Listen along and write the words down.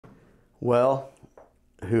Well,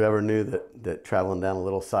 whoever knew that traveling down a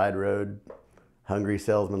little side road, hungry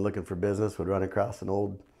salesman looking for business would run across an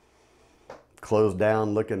old closed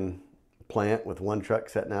down looking plant with one truck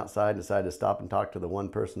sitting outside and decide to stop and talk to the one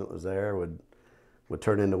person that was there would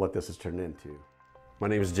turn into what this has turned into. My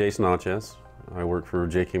name is Jason Ontjes. I work for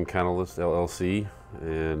Jacam Catalyst LLC,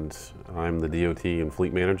 and I'm the DOT and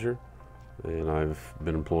fleet manager, and I've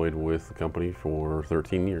been employed with the company for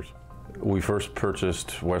 13 years. We first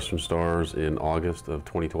purchased Western Stars in August of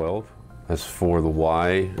 2012. As for the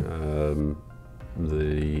why,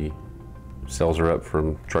 the sales rep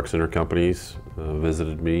from Truck Center Companies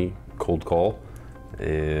visited me, cold call,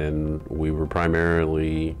 and we were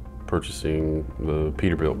primarily purchasing the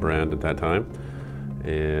Peterbilt brand at that time,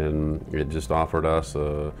 and it just offered us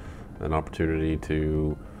an opportunity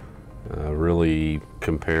to really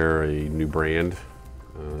compare a new brand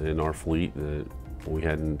in our fleet that we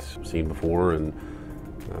hadn't seen before, and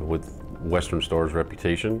with Western Star's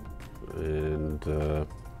reputation and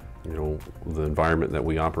you know, the environment that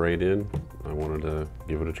we operate in, I wanted to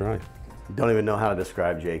give it a try. Don't even know how to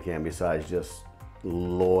describe Jacam besides just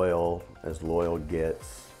loyal as loyal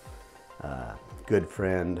gets, good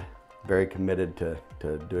friend, very committed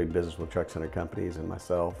to doing business with Truck Center Companies and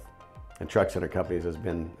myself. And Truck Center Companies has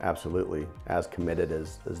been absolutely as committed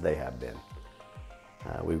as they have been.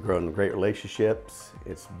 We've grown great relationships.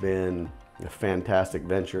 It's been a fantastic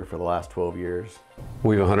venture for the last 12 years.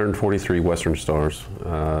 We have 143 Western Stars.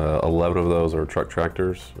 11 of those are truck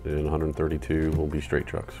tractors, and 132 will be straight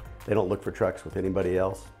trucks. They don't look for trucks with anybody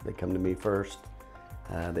else. They come to me first.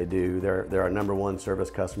 They're our #1 service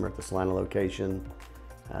customer at the Salina location,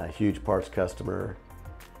 huge parts customer.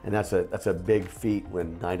 And that's a big feat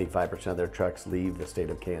when 95% of their trucks leave the state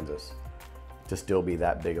of Kansas, to still be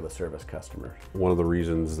that big of a service customer. One of the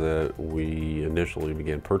reasons that we initially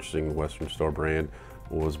began purchasing the Western Star brand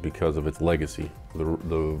was because of its legacy,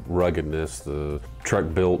 the ruggedness, the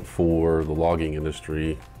truck built for the logging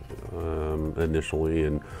industry initially,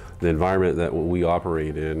 and the environment that we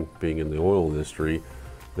operate in, being in the oil industry.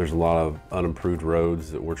 There's a lot of unimproved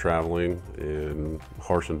roads that we're traveling in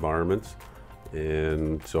harsh environments,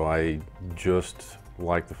 and so I just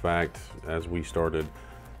like the fact, as we started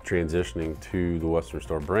transitioning to the Western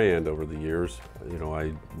Star brand over the years, you know,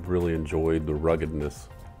 I really enjoyed the ruggedness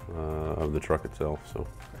of the truck itself. So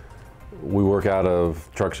we work out of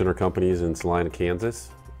Truck Center Companies in Salina, Kansas,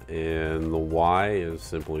 and the why is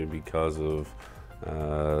simply because of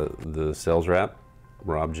the sales rep,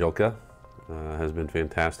 Rob Jilka, has been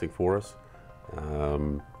fantastic for us.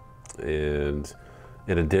 And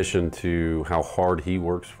in addition to how hard he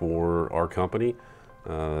works for our company,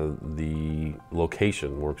 the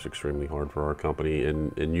location works extremely hard for our company,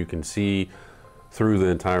 and you can see through the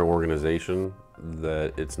entire organization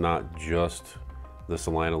that it's not just the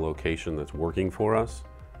Salina location that's working for us,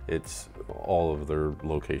 it's all of their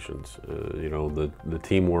locations. You know, the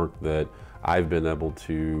teamwork that I've been able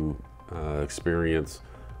to experience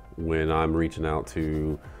when I'm reaching out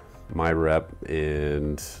to my rep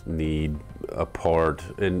and need a part,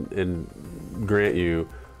 and grant you,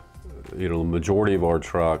 you know, the majority of our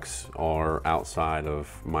trucks are outside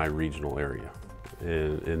of my regional area.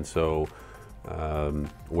 And so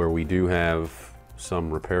where we do have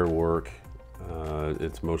some repair work,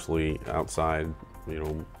 it's mostly outside, you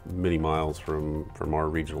know, many miles from our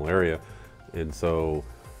regional area. And so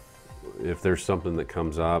if there's something that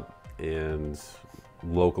comes up and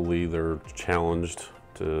locally they're challenged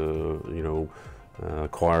to, you know,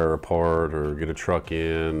 acquire a part or get a truck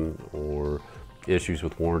in, or issues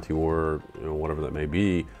with warranty work, you know, whatever that may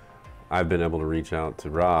be, I've been able to reach out to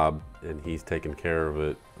Rob, and he's taken care of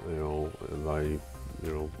it, you know, by, you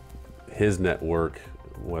know, his network,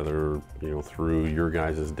 whether, you know, through your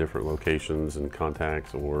guys' different locations and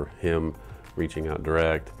contacts, or him reaching out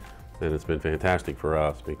direct. And it's been fantastic for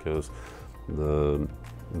us because the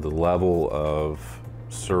level of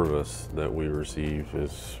service that we receive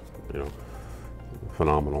is, you know,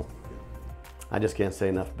 phenomenal. I just can't say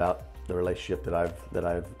enough about the relationship that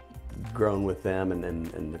I've grown with them,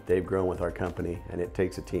 and that they've grown with our company. And it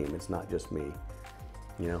takes a team. It's not just me.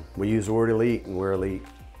 You know, we use the word elite, and we're elite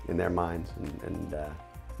in their minds, and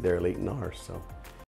they're elite in ours. So